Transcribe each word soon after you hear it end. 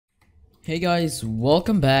Hey guys,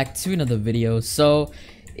 welcome back to another video. So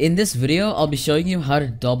in this video I'll be showing you how to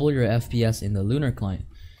double your FPS in the Lunar Client,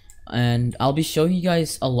 and I'll be showing you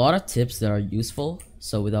guys a lot of tips that are useful.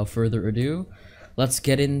 So without further ado, let's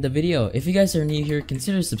get in the video. If you guys are new here,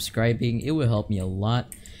 consider subscribing, it will help me a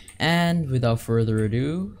lot. And without further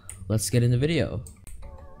ado, let's get in the video.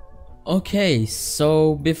 Okay,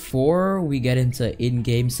 so before we get into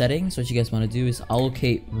in-game settings, what you guys want to do is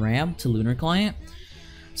allocate RAM to Lunar Client.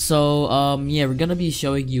 So yeah, we're gonna be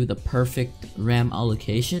showing you the perfect RAM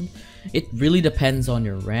allocation. It really depends on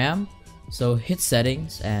your RAM. So hit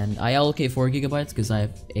settings, and I allocate 4 GB because I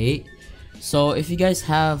have 8. So if you guys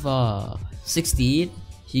have 16,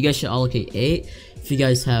 you guys should allocate 8. If you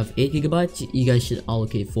guys have 8 GB, you guys should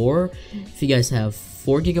allocate 4. If you guys have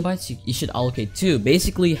 4 GB, you should allocate 2.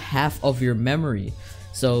 Basically half of your memory.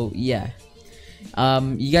 So yeah,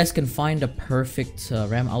 you guys can find a perfect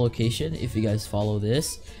RAM allocation if you guys follow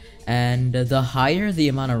this. And the higher the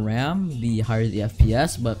amount of RAM, the higher the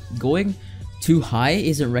FPS. But going too high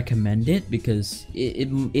isn't recommended because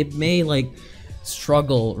it may like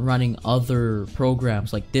struggle running other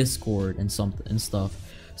programs like Discord and stuff.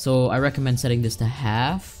 So I recommend setting this to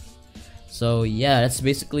half. So yeah, that's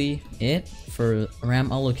basically it for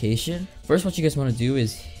RAM allocation. First, what you guys want to do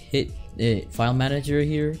is hit file manager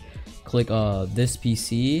here, click this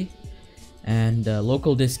PC and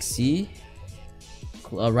local disk C,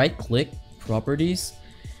 right click properties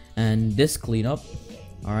and disk cleanup.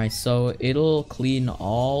 Alright, so it'll clean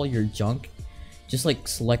all your junk. Just like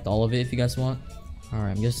select all of it if you guys want.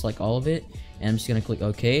 Alright, I'm just like all of it, and I'm just gonna click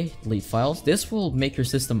OK, delete files. This will make your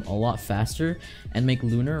system a lot faster and make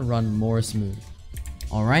Lunar run more smooth.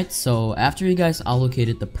 Alright, so after you guys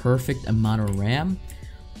allocated the perfect amount of RAM,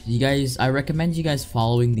 I recommend you guys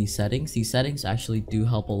following these settings. These settings actually do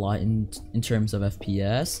help a lot in terms of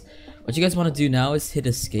FPS. What you guys want to do now is hit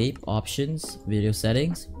escape, options, video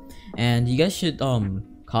settings, and you guys should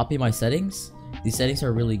copy my settings. These settings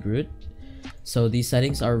are really good. So these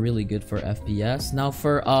settings are really good for FPS. Now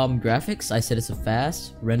for graphics, I set it to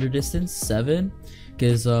fast, render distance 7,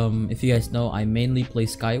 because if you guys know, I mainly play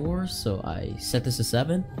Skywars, so I set this to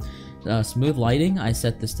 7. Smooth lighting, I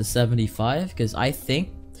set this to 75 because I think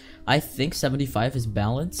 75 is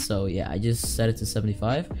balanced. So yeah, I just set it to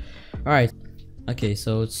 75. Alright, okay,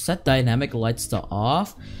 so set dynamic lights to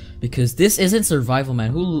off because this isn't survival,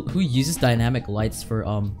 man. Who uses dynamic lights for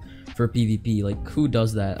PvP? Like, who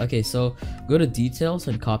does that? Okay, so go to details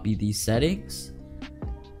and copy these settings.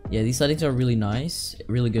 Yeah, these settings are really nice,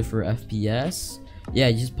 really good for FPS. Yeah,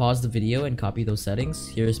 you just pause the video and copy those settings.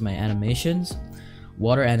 Here's my animations.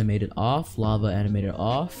 Water animated off, lava animated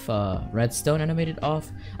off, redstone animated off.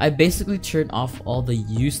 I basically turn off all the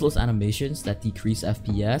useless animations that decrease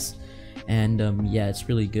FPS, and yeah, it's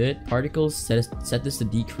really good. Particles, set this to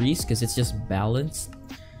decrease because it's just balanced.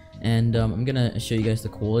 And I'm gonna show you guys the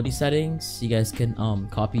quality settings. You guys can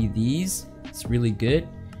copy these. It's really good.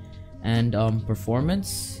 And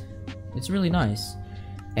performance, it's really nice.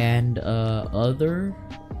 And other,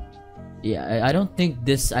 yeah, I don't think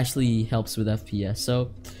this actually helps with FPS.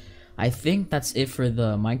 So I think that's it for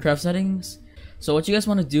the Minecraft settings. So what you guys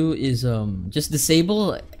want to do is just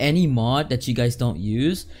disable any mod that you guys don't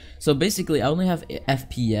use. So basically I only have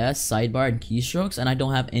FPS, sidebar, and keystrokes, and I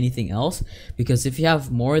don't have anything else because if you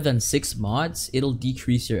have more than 6 mods, it'll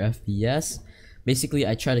decrease your FPS. Basically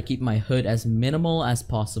I try to keep my HUD as minimal as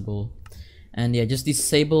possible. And yeah, just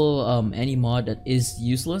disable any mod that is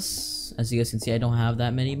useless. As you guys can see, I don't have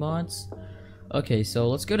that many mods. Okay, so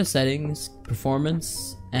let's go to settings,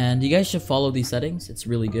 performance, and you guys should follow these settings. It's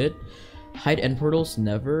really good. Hide end portals,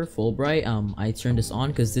 never. Full bright, I turn this on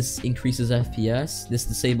because this increases FPS. This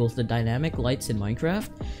disables the dynamic lights in Minecraft.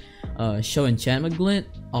 Show enchantment glint,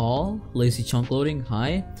 all. Lazy chunk loading,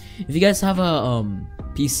 high. If you guys have a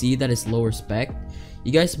PC that is lower spec,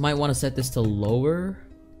 you guys might want to set this to lower.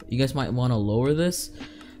 You guys might want to lower this.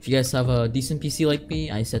 If you guys have a decent PC like me,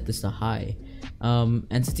 I set this to high.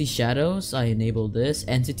 Entity shadows, I enable this.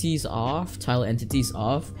 Entities off, tile entities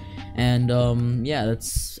off. And yeah,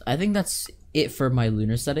 I think that's it for my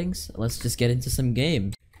Lunar settings. Let's just get into some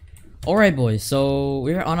games. Alright boys, so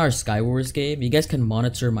we're on our Skywars game. You guys can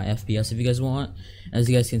monitor my FPS if you guys want. As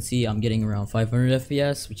you guys can see, I'm getting around 500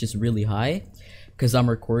 FPS, which is really high because I'm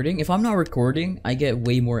recording. If I'm not recording, I get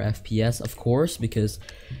way more FPS, of course, because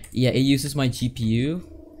yeah, it uses my GPU.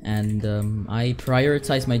 And I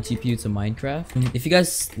prioritize my GPU to Minecraft. If you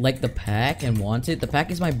guys like the pack and want it, the pack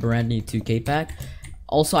is my brand new 2K pack.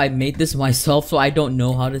 Also, I made this myself, so I don't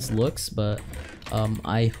know how this looks, but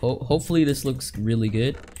hopefully this looks really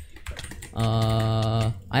good.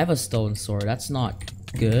 I have a stone sword. That's not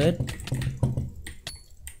good.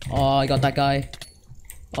 Oh, I got that guy.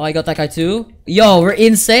 Oh, I got that guy too. Yo, we're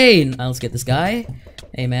insane. Let's get this guy.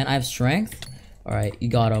 Hey man, I have strength. Alright, you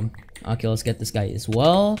got him. Okay, let's get this guy as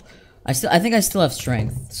well. I think I still have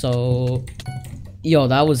strength. So, yo,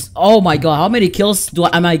 that was. Oh my god, how many kills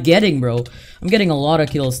am I getting, bro? I'm getting a lot of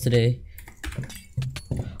kills today.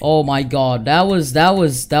 Oh my god, that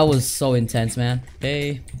was so intense, man.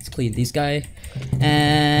 Okay, let's clean these guys.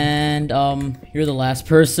 And you're the last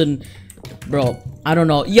person, bro. I don't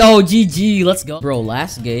know. Yo, GG, let's go, bro.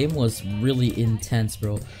 Last game was really intense,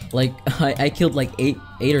 bro. Like I killed like eight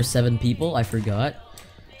or 7 people. I forgot.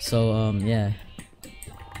 So yeah.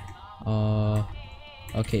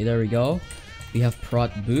 Okay, there we go. We have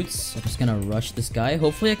prot boots. I'm just gonna rush this guy.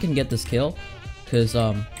 Hopefully I can get this kill, cause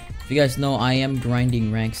if you guys know, I am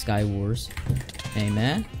grinding rank skywars. Hey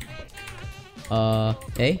man.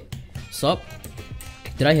 Hey, what's up?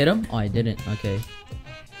 Did I hit him? Oh, I didn't. Okay.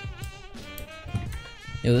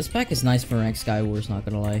 Yo, this pack is nice for rank skywars, not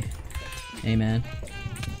gonna lie. Hey man.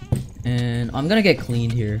 And I'm gonna get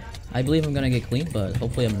cleaned here. I believe I'm gonna get cleaned, but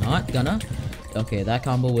hopefully I'm not gonna. Okay, that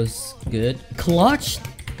combo was good. Clutch!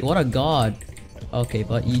 What a god. Okay,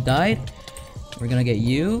 but you died. We're gonna get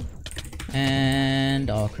you. And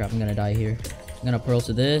oh crap, I'm gonna die here. I'm gonna pearl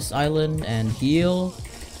to this island and heal.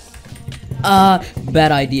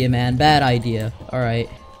 Bad idea, man. Bad idea. Alright.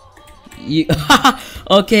 You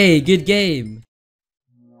okay, good game.